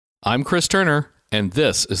I'm Chris Turner, and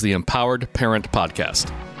this is the Empowered Parent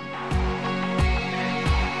Podcast.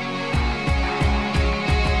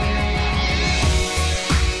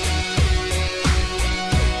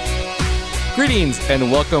 Greetings,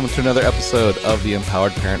 and welcome to another episode of the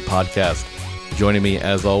Empowered Parent Podcast. Joining me,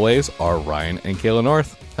 as always, are Ryan and Kayla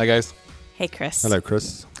North. Hi, guys. Hey, Chris. Hello,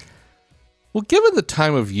 Chris. Well, given the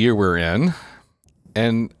time of year we're in,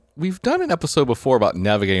 and we've done an episode before about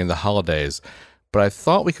navigating the holidays, but I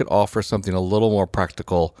thought we could offer something a little more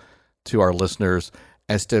practical to our listeners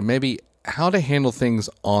as to maybe how to handle things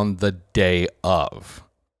on the day of.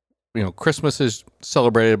 You know, Christmas is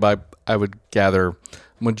celebrated by, I would gather,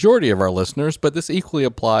 majority of our listeners, but this equally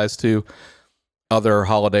applies to other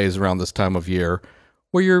holidays around this time of year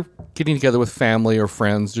where you're getting together with family or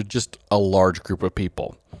friends or just a large group of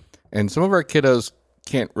people. And some of our kiddos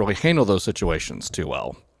can't really handle those situations too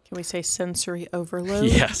well. Can we say sensory overload?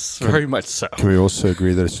 Yes, very much so. Can we also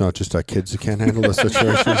agree that it's not just our kids who can't handle the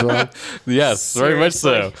situation as well? Yes, Seriously. very much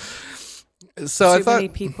so. So Too many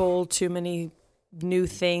people, too many new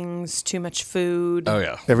things, too much food. Oh,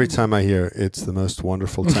 yeah. Every time I hear it's the most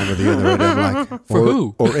wonderful time of the year, I'm like, For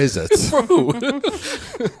who? Or is it? For who?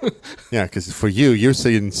 Yeah, because for you, you're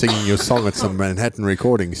singing your song at some Manhattan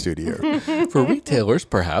recording studio. For retailers,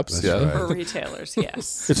 perhaps. That's yeah. right. For retailers,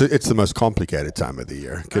 yes. It's the most complicated time of the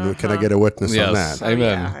year. Can I get a witness on Yes. that?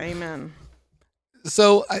 Amen. Oh, yeah, amen.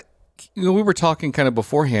 So, we were talking kind of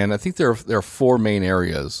beforehand. I think there are four main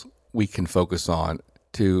areas we can focus on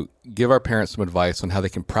to give our parents some advice on how they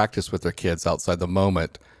can practice with their kids outside the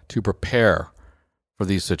moment to prepare for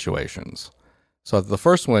these situations. So the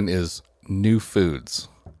first one is new foods.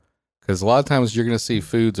 Because a lot of times you're going to see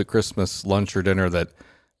foods at Christmas, lunch, or dinner that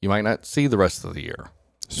you might not see the rest of the year.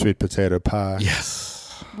 Sweet potato pie.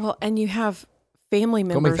 Yes. Well, and you have family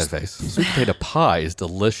Don't members. make that face. Sweet potato pie is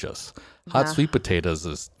delicious. Hot Nah. sweet potatoes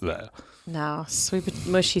is... No,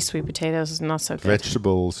 mushy sweet potatoes is not so good.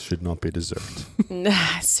 Vegetables should not be dessert.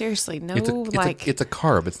 Nah, seriously, no, It's a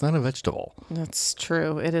carb. It's not a vegetable. That's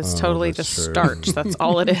true. It is totally that's just true. starch. That's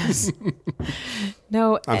all it is.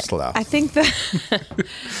 No, I'm still out. I think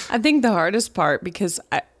the hardest part, because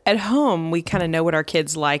at home we kind of know what our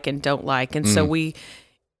kids like and don't like, and so we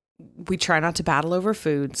try not to battle over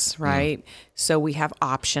foods, right? So we have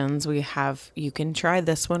options. You can try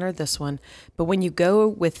this one or this one. But when you go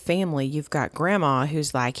with family, you've got grandma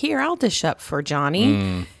who's like, here, I'll dish up for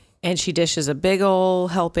Johnny. And she dishes a big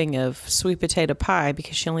old helping of sweet potato pie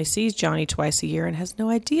because she only sees Johnny twice a year and has no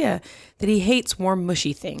idea that he hates warm,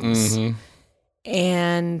 mushy things.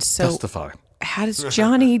 And so Testify. how does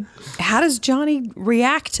Johnny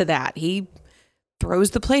react to that? He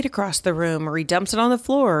throws the plate across the room, or he dumps it on the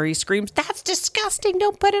floor, or he screams, "That's disgusting.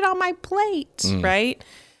 Don't put it on my plate." Right?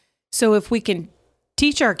 So if we can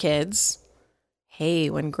teach our kids, hey,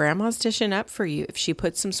 when grandma's dishing up for you, if she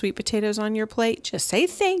puts some sweet potatoes on your plate, just say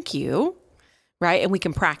thank you. Right? And we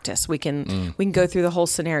can practice. We can go through the whole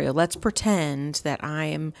scenario. Let's pretend that I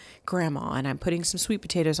am grandma and I'm putting some sweet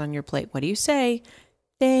potatoes on your plate. What do you say?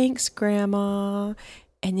 Thanks, grandma.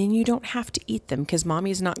 And then you don't have to eat them because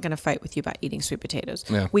mommy's not going to fight with you about eating sweet potatoes.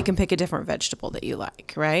 Yeah. We can pick a different vegetable that you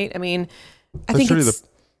like, right? I mean, I That's think really it's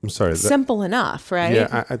I'm sorry. simple enough, right?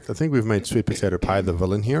 Yeah, I think we've made sweet potato pie the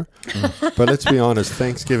villain here. But let's be honest,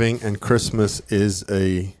 Thanksgiving and Christmas is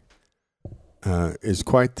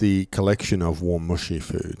quite the collection of warm, mushy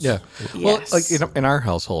foods. Yeah. Yes. Well, like in our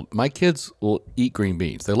household, my kids will eat green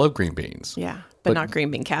beans. They love green beans. Yeah, but not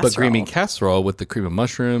green bean casserole. But green bean casserole with the cream of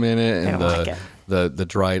mushroom in it and don't like it. the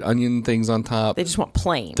dried onion things on top. They just want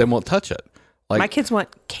plain. They won't touch it. My Like kids want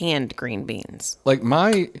canned green beans.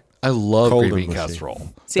 I love Cold green and bean mushy.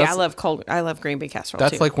 casserole. See, I love green bean casserole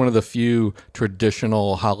That's too. like one of the few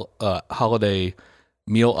traditional holiday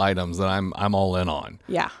meal items that I'm all in on.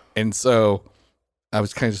 Yeah. And so I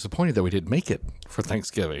was kind of disappointed that we didn't make it for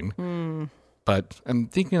Thanksgiving. But I'm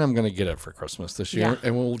thinking I'm going to get it for Christmas this year, Yeah.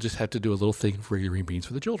 and we'll just have to do a little thing for green beans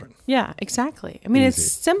for the children. Yeah, exactly. I mean, Easy.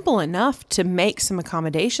 it's simple enough to make some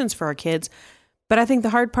accommodations for our kids, but I think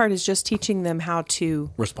the hard part is just teaching them how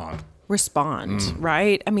to Respond.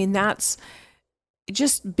 right? I mean, that's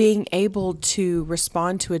just being able to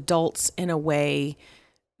respond to adults in a way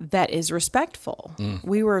that is respectful.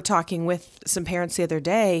 We were talking with some parents the other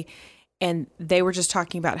day, and they were just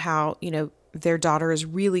talking about how, their daughter is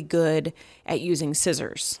really good at using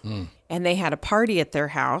scissors. And they had a party at their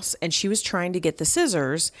house, and she was trying to get the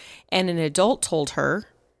scissors, and an adult told her,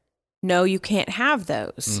 no, you can't have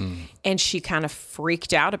those. And she kind of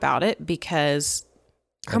freaked out about it because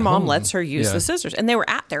her mom lets her use the scissors. And they were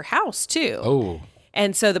at their house too. Oh.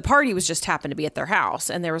 And so the party was just happened to be at their house,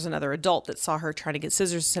 and there was another adult that saw her trying to get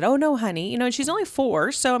scissors and said, "Oh no, honey, and she's only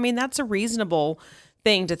 4, so I mean that's a reasonable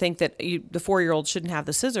thing to think that the 4-year-old shouldn't have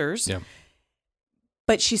the scissors." Yeah.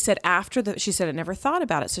 But she said I never thought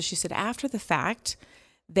about it. So she said after the fact,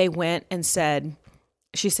 they went and said,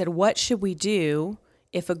 she said, "What should we do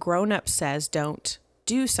if a grown-up says don't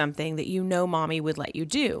do something that mommy would let you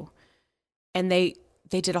do?" And they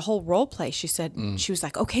did a whole role play. She said, she was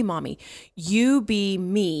like, "Okay, mommy, you be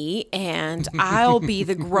me and I'll be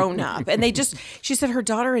the grown up." And she said her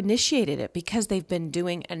daughter initiated it because they've been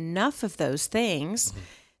doing enough of those things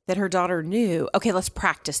that her daughter knew, okay, let's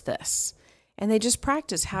practice this. And they just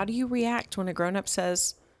practice. How do you react when a grown up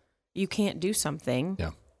says you can't do something?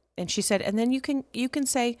 Yeah. And she said, and then you can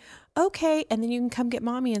say, okay. And then you can come get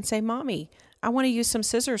mommy and say, "Mommy, I want to use some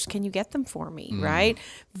scissors. Can you get them for me?" Right?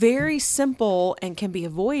 Very simple and can be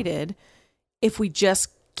avoided if we just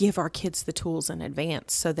give our kids the tools in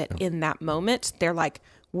advance so that in that moment, they're like,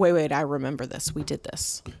 wait, I remember this. We did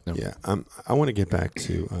this. Yeah. I want to get back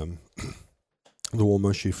to the warm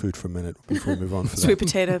mushy food for a minute before we move on. Sweet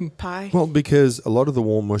potato pie. Well, because a lot of the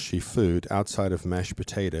warm mushy food outside of mashed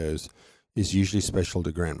potatoes is usually special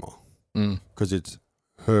to grandma because it's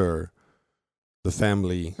the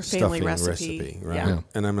family stuffing recipe, right? Yeah.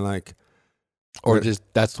 And I'm like, Or just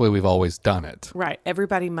that's the way we've always done it. Right.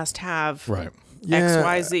 Everybody must have Right. yeah,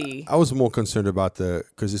 XYZ. I was more concerned about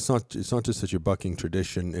because it's not just such a bucking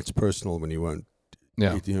tradition. It's personal when you won't.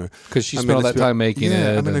 Yeah. eat, Because she spent all that time making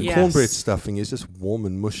it. I mean, and- the cornbread stuffing is just warm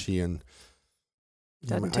and mushy and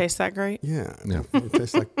Doesn't taste that great. Yeah, Yeah. it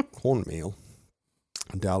tastes like cornmeal.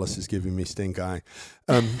 Dallas is giving me stink eye.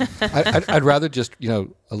 I'd rather just a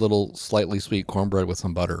little slightly sweet cornbread with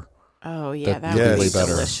some butter. Oh yeah, That that yes, would be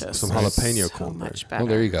better. delicious. Some jalapeno So cornbread. much better. Oh,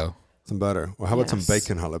 there you go. Some butter. Well, how about some Yes.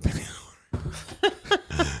 bacon jalapeno?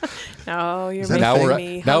 Oh, you're that making a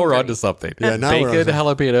me now we're hungry. on to something. Yeah, now we're Bacon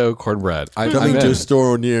on jalapeno cornbread. Coming I'm to in. a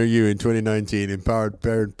store near you in 2019, Empowered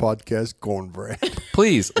Parent Podcast cornbread.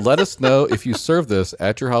 Please let us know if you serve this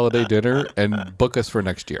at your holiday dinner and book us for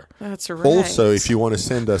next year. That's right. Also, if you want to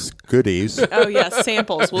send us goodies, Oh yeah,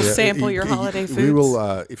 samples. We'll sample your holiday foods. we will.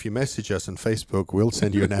 If you message us on Facebook, we'll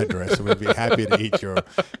send you an address, and we'll be happy to eat your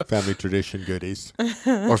family tradition goodies.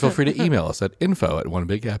 Or feel free to email us at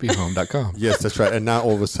info@onebighappyhome.com. Yes, that's right. And now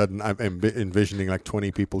all of a sudden, I'm envisioning like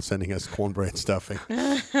 20 people sending us cornbread stuffing.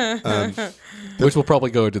 Which will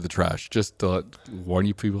probably go into the trash, just to warn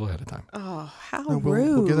you people ahead of time. Oh, how No, rude!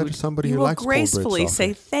 we'll give that to somebody you who will likes cornbread gracefully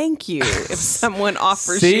stuffing. say thank you if someone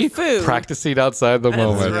offers See? you food. Practicing outside the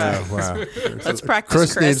moment. right. Wow. Let's practice,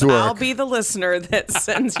 Chris Chris. needs work. I'll be the listener that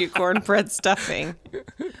sends you cornbread stuffing.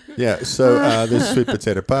 Yeah, so there's sweet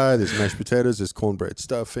potato pie, there's mashed potatoes, there's cornbread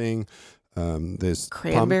stuffing, there's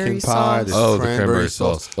Cranberry pumpkin pie, sauce. there's Oh, the cranberry cranberry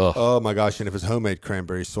sauce. sauce. Ugh. Oh my gosh! And if it's homemade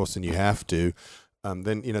cranberry sauce, and you have to,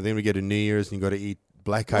 then we get to New Year's and you got to eat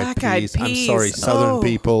black-eyed Black-eyed peas. I'm peas. sorry, Southern Oh.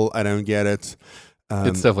 people, I don't get it.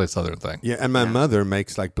 It's definitely a Southern thing. Yeah, and my mother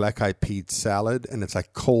makes like black-eyed pea salad, and it's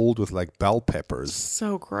like cold with like bell peppers.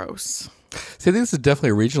 So gross. See, I think this is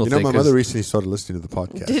definitely a regional You know, thing. my 'cause mother recently started listening to the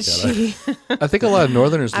podcast. Did Stella. she? I think a lot of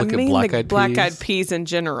Northerners I look mean, at black-eyed black-eyed peas peas in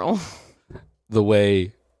general. the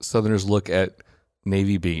way Southerners look at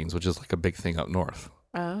navy beans, which is like a big thing up north.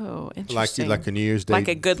 Oh, Like interesting. a New Year's Day, Like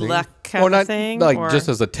a good thing? luck kind Or of not thing? like or? just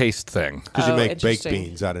as a taste thing. Because you Oh, make baked interesting.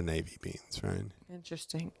 beans out of navy beans, right?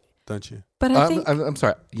 Interesting. Don't you? But I think I'm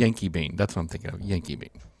sorry, Yankee bean. That's what I'm thinking of. Yankee bean.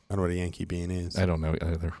 I don't know what a Yankee bean is. I don't know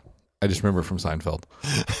either. I just remember from Seinfeld.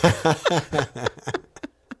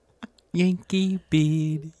 Yankee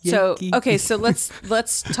bean. so. Yankee Okay, so let's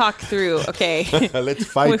talk through. Okay, Let's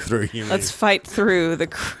fight through. You let's fight through the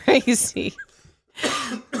crazy.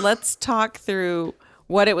 Let's talk through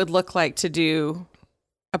what it would look like to do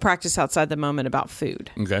a practice outside the moment about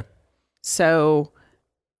food. Okay. So,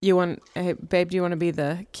 hey, babe, do you want to be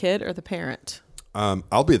the kid or the parent?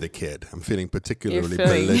 I'll be the kid. I'm feeling particularly You're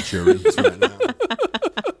feeling- belligerent right now.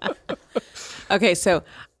 Okay, so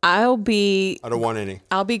I'll be I don't want any.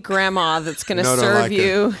 grandma that's going to No, don't serve like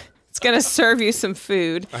you. It's going to serve you some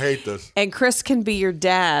food. I hate this. And Chris can be your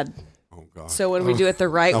dad. Oh God. So when we do it the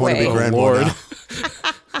right I want to way. be grandma Lord.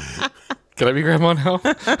 now. Can I be grandma now?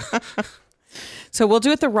 So we'll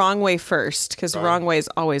do it the wrong way first because the wrong way is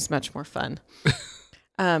always much more fun.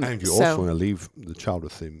 And you so- also want to leave the child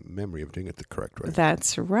with the memory of doing it the correct way.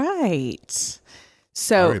 That's right. I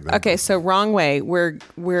So remember. okay, so wrong way. We're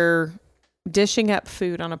dishing up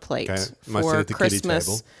food on a plate Okay. Am I sitting for at the kiddie Christmas.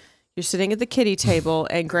 table? You're sitting at the kiddie table,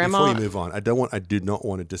 and Before grandma. you move on, I do not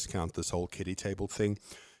want to discount this whole kiddie table thing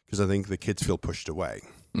because I think the kids feel pushed away.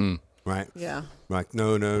 Right. Yeah. Like,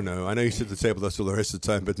 no. I know you sit at the table with us all the rest of the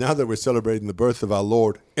time, but now that we're celebrating the birth of our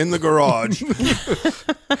Lord in the garage.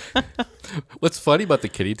 What's funny about the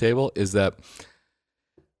kiddie table is that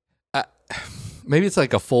maybe it's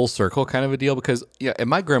like a full circle kind of a deal because at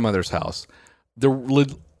my grandmother's house, there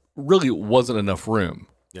really wasn't enough room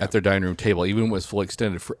at their dining room table, even when it was fully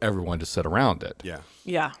extended for everyone to sit around it. Yeah.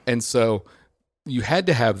 Yeah. And so you had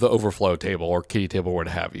to have the overflow table or kiddie table or what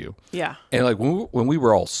have you. Yeah. And like when we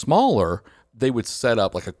were all smaller, they would set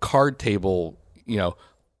up like a card table,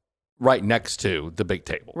 right next to the big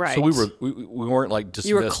table. Right. So we weren't like dismissed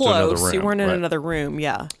You were to another close. room. You weren't in right? another room.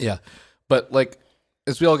 Yeah. Yeah. But like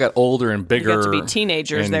as we all got older and bigger. You got to be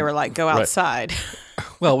teenagers. They were like, go outside. Right.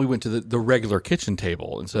 Well, we went to the regular kitchen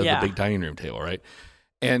table instead of the big dining room table, right?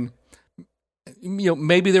 And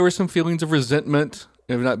maybe there were some feelings of resentment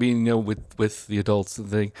of not being, with the adults and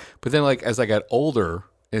thing. But then, like, as I got older,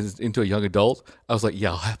 as into a young adult, I was like, yeah,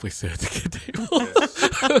 I'll happily sit at the kid table.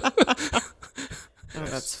 Oh,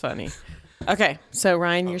 that's funny. Okay, so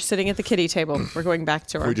Ryan, you're sitting at the kiddie table. We're going back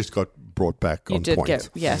to our... We just got brought back on point.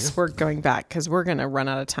 Yes, we're going back because we're going to run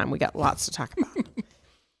out of time. We got lots to talk about.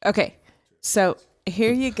 Okay, so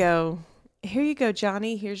here you go. Here you go,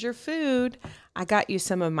 Johnny. Here's your food. I got you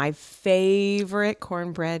some of my favorite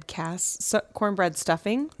cornbread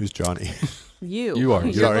stuffing. Who's Johnny? You are.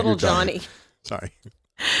 You're little Johnny. Sorry.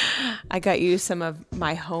 I got you some of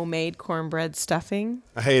my homemade cornbread stuffing.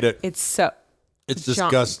 I hate it. It's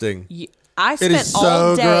disgusting. I It is spent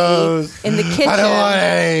all so day gross. in the kitchen I don't want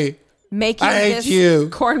any. making I hate this you.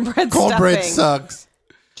 cornbread Cornbread stuffing. sucks.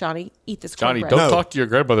 Johnny, eat this Johnny, cornbread. don't talk to your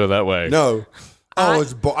grandmother that way. No. Oh,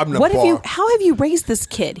 I'm What have you? How have you raised this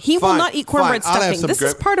kid? He will not eat cornbread stuffing. This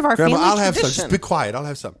is part of our Grandma, family I'll have tradition. some. Just be quiet. I'll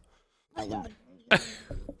have some. Look,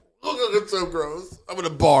 it's so gross. I'm gonna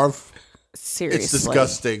barf. Seriously, It's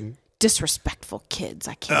disgusting. Disrespectful kids.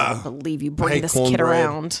 I can't even believe you bring this kid cornbread.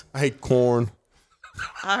 around. I hate corn.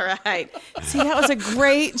 All right. See, that was a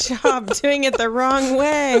great job doing it the wrong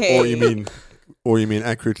way. Or you mean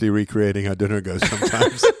accurately recreating how dinner goes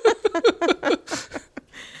sometimes.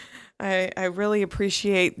 I really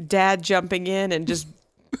appreciate Dad jumping in and just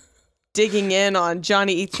digging in on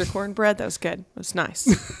Johnny eats your cornbread. That was good. It was nice.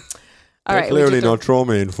 All right. Clearly not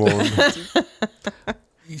trauma informed.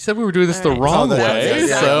 You said we were doing this the wrong way. That's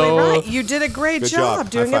exactly right. You did a great Good job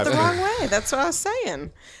job. doing High it the five. wrong way. That's what I was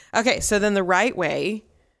saying. Okay, so then the right way.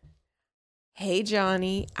 Hey,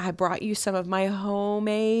 Johnny, I brought you some of my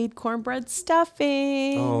homemade cornbread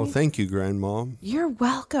stuffing. Oh, thank you, Grandma. You're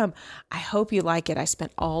welcome. I hope you like it. I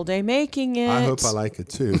spent all day making it. I hope I like it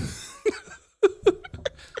too.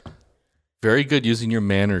 Very good using your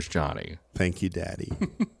manners, Johnny. Thank you, Daddy.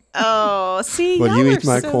 Oh, see, Will you y'all eat are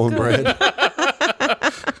my so cornbread? good.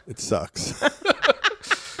 It sucks.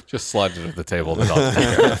 Just slide it at the table and I'll take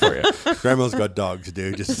care of it for you. Grandma's got dogs,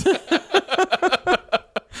 dude. Just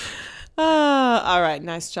All right,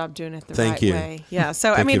 nice job doing it the Thank right you. way. Yeah,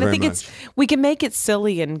 so I Thank mean, you I very think we can make it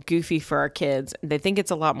silly and goofy for our kids. They think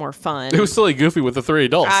it's a lot more fun. It was silly goofy with the three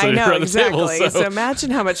adults I sitting know, around the table. exactly. So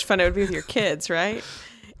imagine how much fun it would be with your kids, right?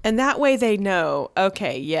 And that way they know,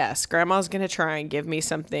 okay, yes, Grandma's going to try and give me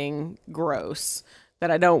something gross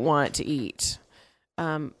that I don't want to eat.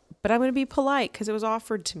 But I'm going to be polite because it was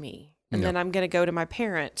offered to me. And then I'm going to go to my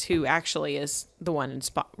parent, who actually is the one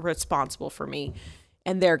responsible for me.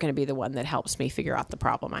 And they're going to be the one that helps me figure out the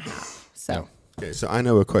problem I have. So, okay. So I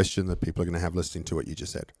know a question that people are going to have listening to what you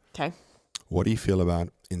just said. okay. What do you feel about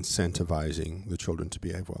incentivizing the children to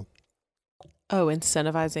behave well? Oh,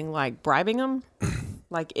 incentivizing, like bribing them?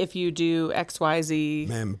 Like if you do X, Y, Z.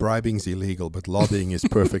 Ma'am, bribing's illegal, but lobbying is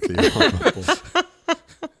perfectly harmful.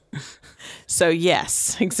 So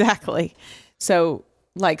yes, exactly. So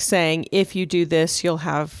like saying, if you do this, you'll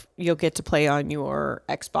get to play on your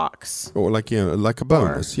Xbox. Or like a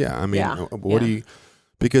bonus. I mean, what do you?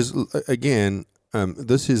 Because again,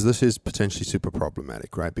 this is potentially super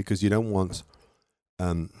problematic, right? Because you don't want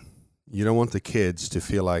the kids to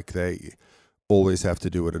feel like they always have to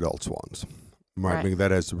do what adults want. Right. I mean,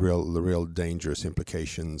 that has the real dangerous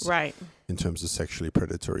implications, right, in terms of sexually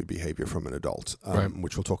predatory behavior from an adult,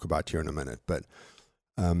 which we'll talk about here in a minute. But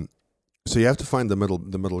so you have to find the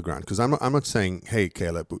middle ground. Because I'm not saying, hey,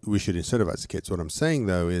 Caleb, we should incentivize the kids. What I'm saying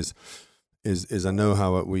though is I know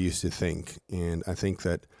how we used to think, and I think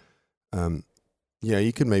that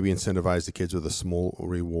you can maybe incentivize the kids with a small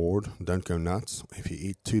reward. Don't go nuts. If you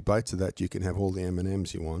eat 2 bites of that, you can have all the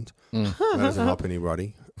M&Ms you want. That doesn't help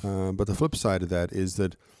anybody. But the flip side of that is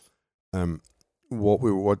that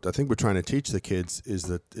what I think we're trying to teach the kids is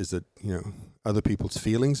that other people's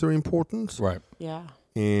feelings are important, right? Yeah,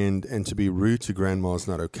 and to be rude to grandma is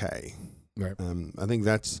not okay, right? I think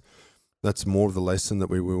that's That's more of the lesson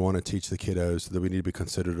that we want to teach the kiddos, that we need to be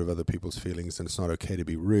considerate of other people's feelings, and it's not okay to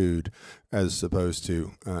be rude, as opposed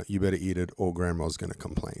to you better eat it or grandma's going to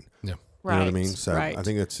complain. Yeah. Right. You know what I mean? So right. I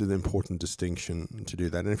think that's an important distinction to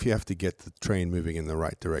do that. And if you have to get the train moving in the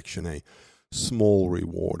right direction, a small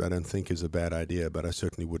reward I don't think is a bad idea, but I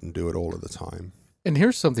certainly wouldn't do it all of the time. And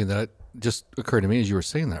here's something that just occurred to me as you were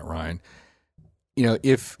saying that, Ryan. You know,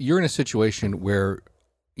 if you're in a situation where,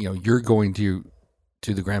 you know, you're going to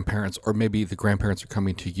the grandparents, or maybe the grandparents are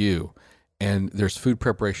coming to you, and there's food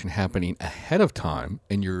preparation happening ahead of time,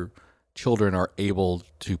 and your children are able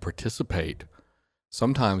to participate,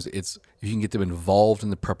 sometimes it's, if you can get them involved in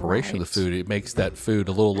the preparation of the food, it makes that food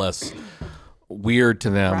a little less weird to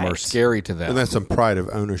them or scary to them. And that's some pride of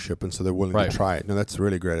ownership, and so they're willing to try it. No, that's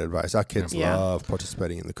really great advice. Our kids love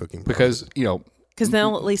participating in the cooking process. Because, you know, because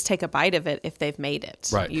they'll at least take a bite of it if they've made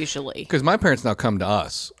it, usually. Because my parents now come to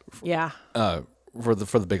us for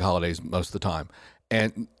the big holidays most of the time.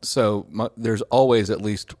 And so there's always at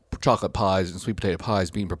least chocolate pies and sweet potato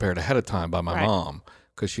pies being prepared ahead of time by my mom,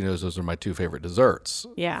 because she knows those are my two favorite desserts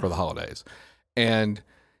for the holidays. And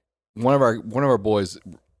one of our boys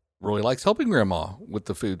really likes helping grandma with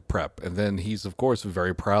the food prep, and then he's of course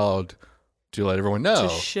very proud to let everyone know to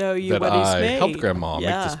show you that what he's I made. helped grandma make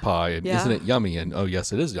this pie, and isn't it yummy? And oh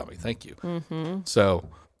yes, it is yummy. Thank you. Mm-hmm. So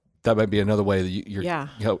that might be another way that you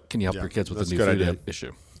can help your kids with the new food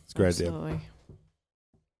issue. It's a great idea.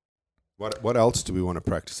 What else do we want to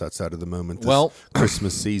practice outside of the moment?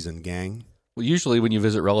 Christmas season, gang. Well, usually when you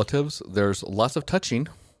visit relatives, there's lots of touching,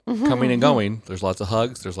 coming and going. There's lots of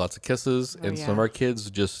hugs. There's lots of kisses, and some of our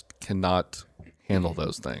kids just cannot handle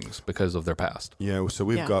those things because of their past. Yeah, so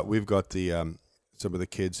we've got the some of the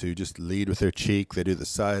kids who just lead with their cheek. They do the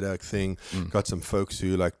side hug thing. Got some folks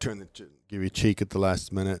who like give you a cheek at the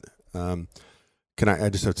last minute. I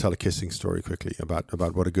just have to tell a kissing story quickly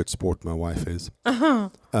about what a good sport my wife is.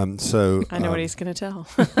 So I know what he's going to tell.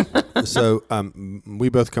 So we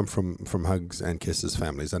both come from hugs and kisses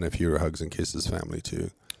families. I don't know if you're a hugs and kisses family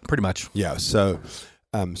too. Pretty much. Yeah. So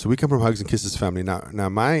we come from hugs and kisses family. Now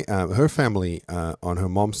my her family on her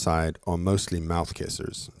mom's side are mostly mouth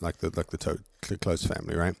kissers, like the close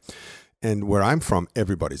family, right? And where I'm from,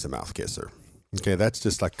 everybody's a mouth kisser. Okay, that's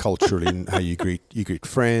just like culturally how you greet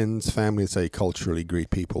friends, family. It's how you culturally greet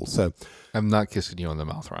people. So I'm not kissing you on the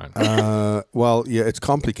mouth, Ryan. Well, yeah, it's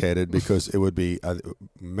complicated because it would be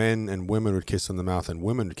men and women would kiss on the mouth, and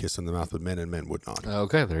women would kiss on the mouth, but men and men would not.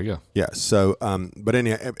 Okay, there you go. Yeah. So, but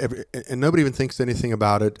anyhow, and nobody even thinks anything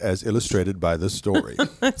about it, as illustrated by this story.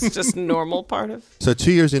 That's just a normal part of. So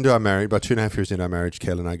 2 years into our marriage, about 2.5 years into our marriage,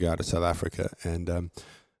 Kayla and I go out to South Africa, and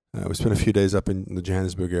we spent a few days up in the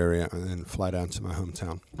Johannesburg area and then fly down to my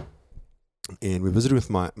hometown. And we visited with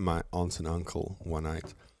my aunts and uncle one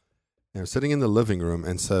night. And I was sitting in the living room,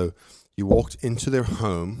 and so you walked into their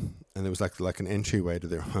home, and there was like an entryway to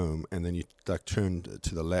their home, and then you like turned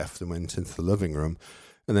to the left and went into the living room,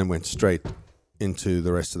 and then went straight into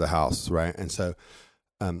the rest of the house, right? And so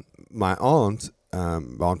my aunt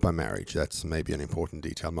by marriage, that's maybe an important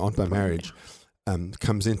detail, my aunt by marriage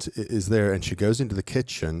is there, and she goes into the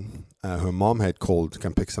kitchen. Her mom had called to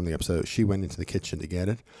come pick something up, so she went into the kitchen to get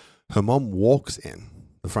it. Her mom walks in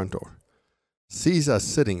the front door, sees us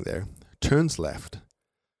sitting there, turns left.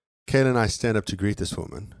 Kayla and I stand up to greet this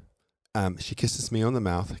woman. She kisses me on the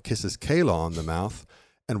mouth, kisses Kayla on the mouth,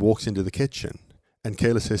 and walks into the kitchen. And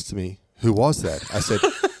Kayla says to me, "Who was that?" I said,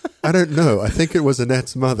 "I don't know. I think it was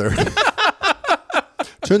Annette's mother."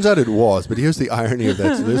 Turns out it was, but here's the irony of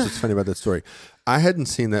that. So this is what's funny about that story. I hadn't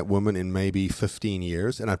seen that woman in maybe 15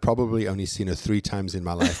 years, and I'd probably only seen her 3 times in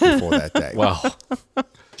my life before that day. Wow.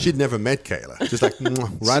 She'd never met Kayla. Just like,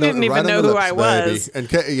 right she didn't even know who I was. And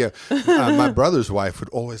my brother's wife would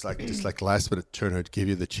always like last minute turn her to give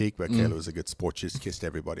you the cheek, but Kayla was a good sport. She just kissed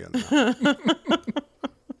everybody on the mouth.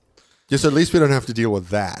 Just at least we don't have to deal with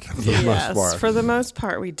that for the most part. For the most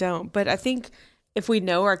part, we don't. But I think if we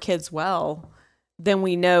know our kids well, then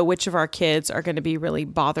we know which of our kids are going to be really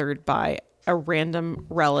bothered by a random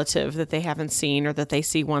relative that they haven't seen or that they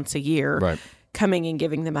see once a year coming and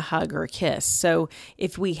giving them a hug or a kiss. So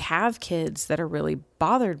if we have kids that are really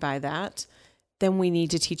bothered by that, then we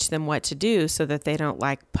need to teach them what to do so that they don't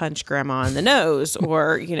like punch grandma in the nose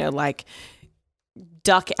or, like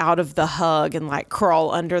duck out of the hug and like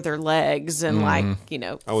crawl under their legs and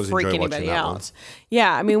freak anybody out.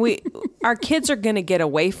 Yeah. I mean, our kids are going to get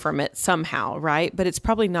away from it somehow. Right. But it's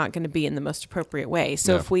probably not going to be in the most appropriate way.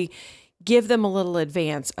 So if we give them a little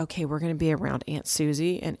advance, okay, we're going to be around Aunt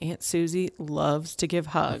Susie, and Aunt Susie loves to give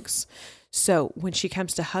hugs. So when she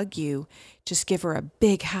comes to hug you, just give her a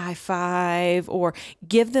big high five or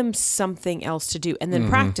give them something else to do and then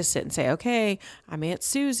practice it and say, okay, I'm Aunt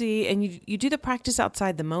Susie. And you do the practice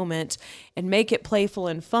outside the moment and make it playful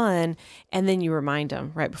and fun. And then you remind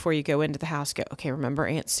them right before you go into the house, go, okay, remember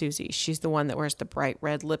Aunt Susie. She's the one that wears the bright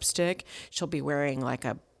red lipstick. She'll be wearing like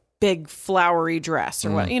a big flowery dress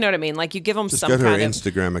or what, you know what I mean? Like you give them Just some go to her kind of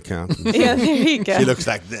Instagram account. Yeah, there you go. She looks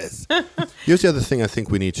like this. Here's the other thing I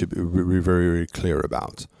think we need to be very, very clear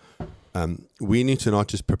about. We need to not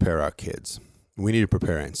just prepare our kids. We need to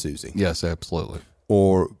prepare Aunt Susie. Yes, absolutely.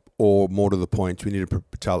 Or more to the point, we need to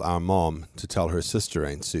tell our mom to tell her sister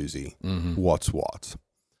Aunt Susie what's what.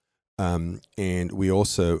 And we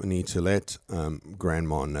also need to let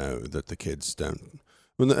grandma know that the kids don't.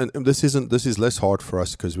 And this is less hard for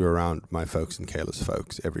us because we're around my folks and Kayla's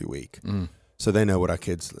folks every week, so they know what our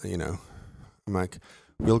kids. I'm like,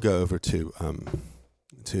 we'll go over to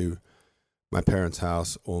my parents'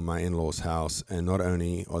 house or my in-laws' house, and not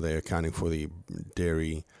only are they accounting for the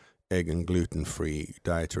dairy, egg, and gluten-free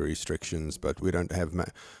dietary restrictions, but we don't have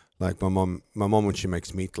like my mom when she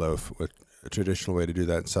makes meatloaf. A traditional way to do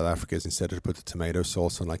that in South Africa is instead of put the tomato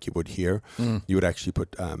sauce on like you would here, you would actually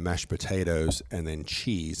put mashed potatoes and then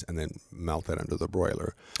cheese and then melt that under the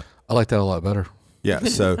broiler. I like that a lot better. Yeah,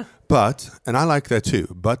 so, and I like that too,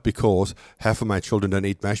 but because half of my children don't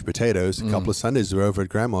eat mashed potatoes, a couple of Sundays we were over at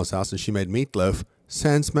Grandma's house and she made meatloaf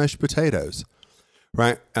sans mashed potatoes,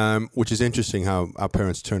 right? Which is interesting how our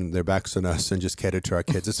parents turn their backs on us and just cater to our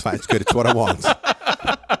kids. It's fine, it's good, it's what I want.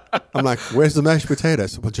 I'm like, where's the mashed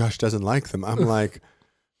potatoes? Well, Josh doesn't like them. I'm like,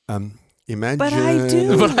 imagine. But I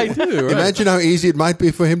do. But I do. Right? Imagine how easy it might be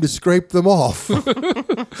for him to scrape them off.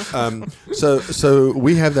 So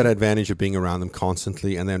we have that advantage of being around them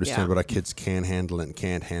constantly, and they understand what our kids can handle and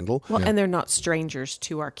can't handle. Well, and they're not strangers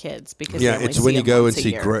to our kids because it's when you go and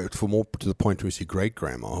see for more to the point where we see great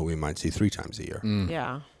grandma, who we might see 3 times a year.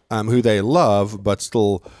 Yeah. Who they love, but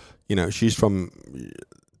still,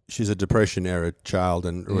 she's a Depression era child,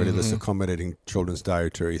 and really this accommodating children's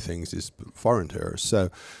dietary things is foreign to her. So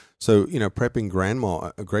prepping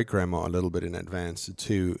great grandma a little bit in advance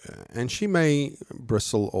too, and she may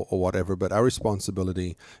bristle or whatever, but our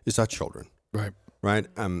responsibility is our children, right?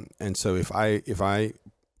 And so if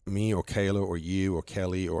me or Kayla or you or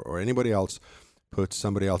Kelly or anybody else put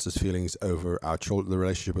somebody else's feelings over the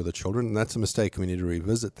relationship with the children, that's a mistake. We need to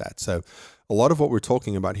revisit that. So a lot of what we're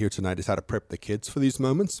talking about here tonight is how to prep the kids for these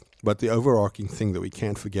moments, but the overarching thing that we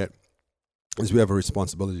can't forget is we have a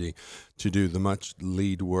responsibility to do the much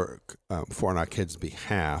lead work on our kids'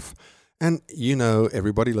 behalf. And,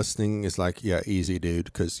 everybody listening is like, yeah, easy,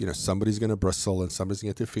 dude, because, somebody's going to bristle and somebody's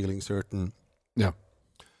going to get their feelings hurt. And yeah.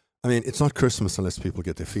 I mean, it's not Christmas unless people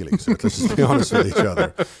get their feelings hurt. Let's just be honest with each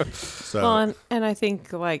other. So. Well, and I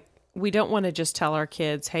think, like, we don't want to just tell our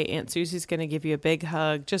kids, hey, Aunt Susie's going to give you a big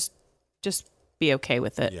hug. Just be okay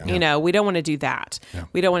with it. Yeah. We don't want to do that. Yeah.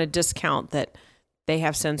 We don't want to discount that they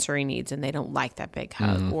have sensory needs and they don't like that big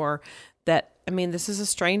hug or that, this is a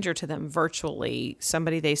stranger to them virtually,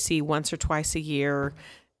 somebody they see once or twice a year.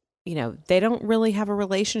 They don't really have a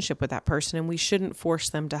relationship with that person, and we shouldn't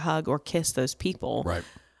force them to hug or kiss those people. Right.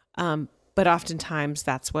 But oftentimes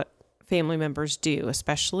that's what family members do,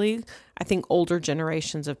 especially I think older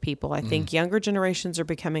generations of people. I think younger generations are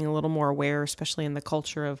becoming a little more aware, especially in the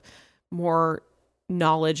culture of more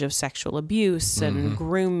knowledge of sexual abuse and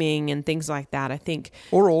grooming and things like that. I think,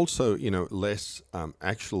 or also, less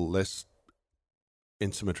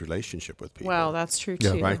intimate relationship with people. Well, that's true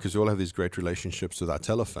too. Right, because we all have these great relationships with our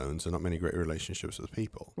telephones and not many great relationships with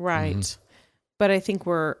people. Right. But I think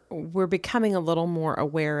we're becoming a little more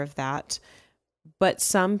aware of that. But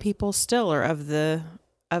some people still are of the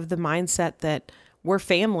mindset that we're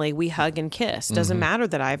family, we hug and kiss. Doesn't matter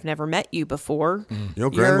that I've never met you before.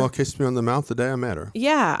 Grandma kissed me on the mouth the day I met her.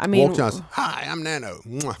 Yeah, walked out, hi, I'm Nano.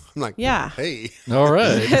 I'm like, hey. All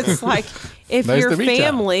right. It's like, if nice you're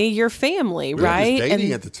family, you're family, right? I was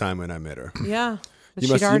dating at the time when I met her. Yeah. You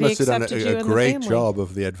must have done a great job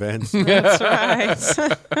of the advance That's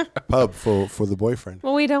right. pub for the boyfriend.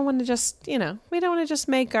 Well, we don't want to just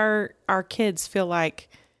make our kids feel like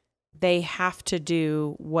they have to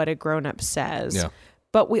do what a grown-up says. Yeah.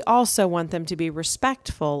 But we also want them to be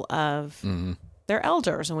respectful of their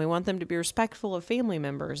elders, and we want them to be respectful of family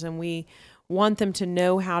members, and we want them to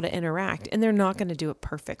know how to interact, and they're not going to do it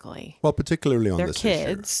perfectly. Well, particularly on they're this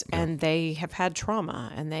kids, issue. And they have had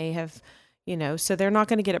trauma, and they have, so they're not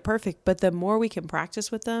going to get it perfect. But the more we can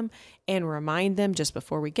practice with them and remind them just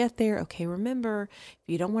before we get there, okay, remember, if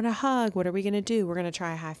you don't want to hug, what are we going to do? We're going to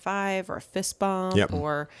try a high five or a fist bump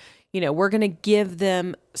or, we're going to give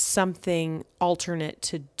them something alternate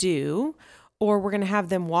to do, or we're going to have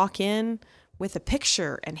them walk in with a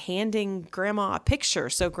picture and handing grandma a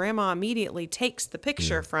picture. So grandma immediately takes the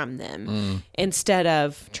picture from them instead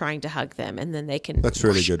of trying to hug them. And then they can That's a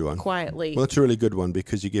really good one. Quietly. Well, that's a really good one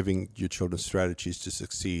because you're giving your children strategies to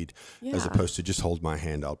succeed as Yeah. opposed to just hold my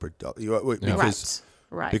hand, Albert. Because,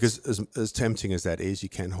 Right. because as tempting as that is, you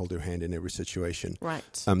can't hold their hand in every situation. Right.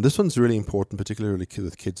 This one's really important, particularly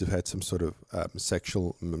with kids who've had some sort of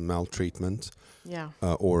sexual maltreatment Yeah.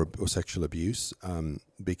 or sexual abuse,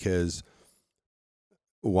 because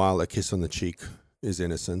while a kiss on the cheek is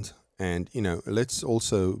innocent, and let's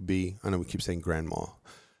also be, I know we keep saying grandma,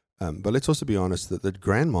 but let's also be honest that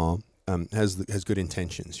grandma has good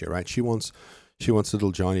intentions here, right? She wants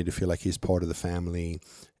little Johnny to feel like he's part of the family,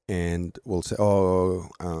 and we'll say,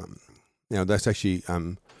 that's actually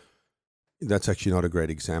not a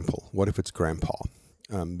great example. What if it's grandpa?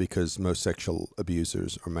 Because most sexual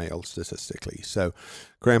abusers are male statistically. So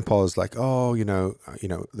grandpa is like,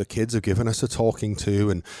 the kids have given us a talking to,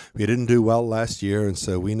 and we didn't do well last year, and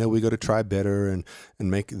so we know we got to try better and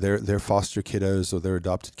make their foster kiddos or their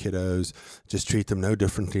adopted kiddos, just treat them no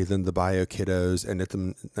differently than the bio kiddos,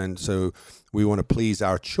 and so we want to please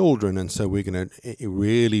our children, and so we're going to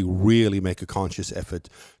really, really make a conscious effort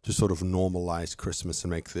to sort of normalize Christmas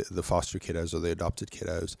and make the foster kiddos or the adopted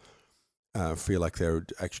kiddos feel like they're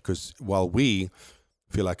actually, because while we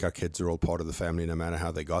feel like our kids are all part of the family no matter how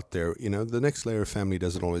they got there, the next layer of family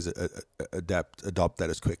doesn't always adopt that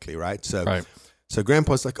as quickly, right? So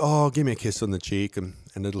grandpa's like, oh, give me a kiss on the cheek, and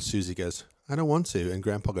little Susie goes, I don't want to, and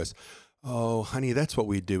grandpa goes, oh, honey, that's what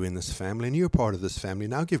we do in this family, and you're part of this family,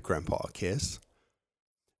 now give grandpa a kiss.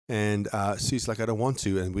 And Susie's like, I don't want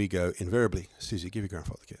to, and we go, invariably, Susie, give your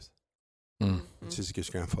grandfather a kiss. And Susie gives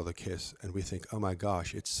grandfather a kiss, and we think, oh my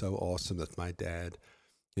gosh, it's so awesome that my dad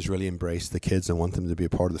has really embraced the kids and wants them to be a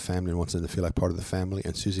part of the family and wants them to feel like part of the family.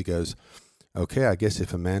 And Susie goes, okay, I guess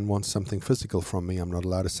if a man wants something physical from me, I'm not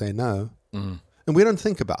allowed to say no. And we don't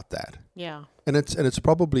think about that. Yeah. And it's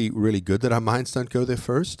probably really good that our minds don't go there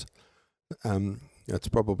first. It's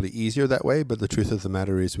probably easier that way, but the truth of the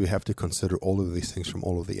matter is we have to consider all of these things from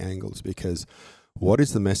all of the angles, because what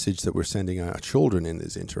is the message that we're sending our children in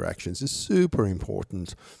these interactions is super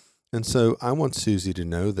important. And so I want Susie to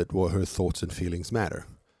know that her thoughts and feelings matter.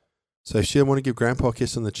 So if she doesn't want to give grandpa a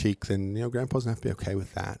kiss on the cheek, then grandpa's going to have to be okay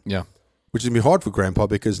with that. Yeah. Which is going to be hard for grandpa,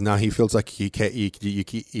 because now he feels like he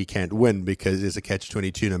can't win, because it's a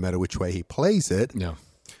catch-22 no matter which way he plays it. Yeah.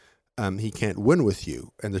 He can't win with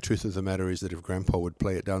you. And the truth of the matter is that if grandpa would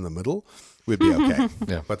play it down the middle, we'd be okay.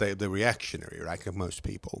 Yeah. But they're reactionary, right, like most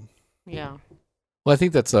people. Yeah. Well, I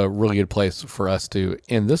think that's a really good place for us to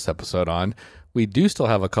end this episode on. We do still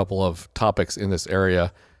have a couple of topics in this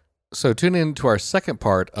area, so tune in to our second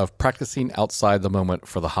part of practicing outside the moment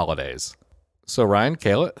for the holidays. So Ryan,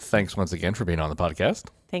 Kayla, thanks once again for being on the podcast.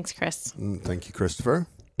 Thanks, Chris. Thank you, Christopher.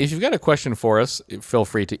 If you've got a question for us, feel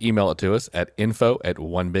free to email it to us at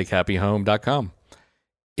info@onebighappyhome.com.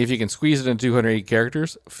 If you can squeeze it in 280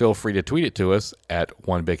 characters, feel free to tweet it to us at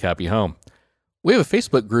onebighappyhome. We have a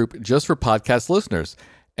Facebook group just for podcast listeners.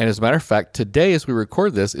 And as a matter of fact, today as we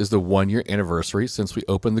record this is the 1-year anniversary since we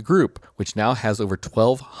opened the group, which now has over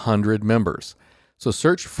 1,200 members. So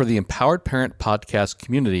search for the Empowered Parent Podcast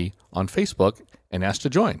community on Facebook and ask to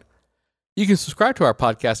join. You can subscribe to our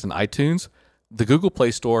podcast in iTunes, the Google Play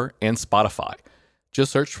Store, and Spotify.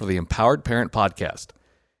 Just search for the Empowered Parent Podcast.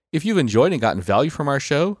 If you've enjoyed and gotten value from our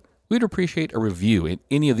show, we'd appreciate a review in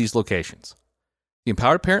any of these locations. The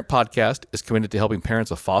Empowered Parent Podcast is committed to helping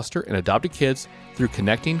parents of foster and adopted kids through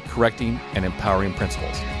connecting, correcting, and empowering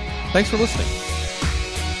principles. Thanks for listening.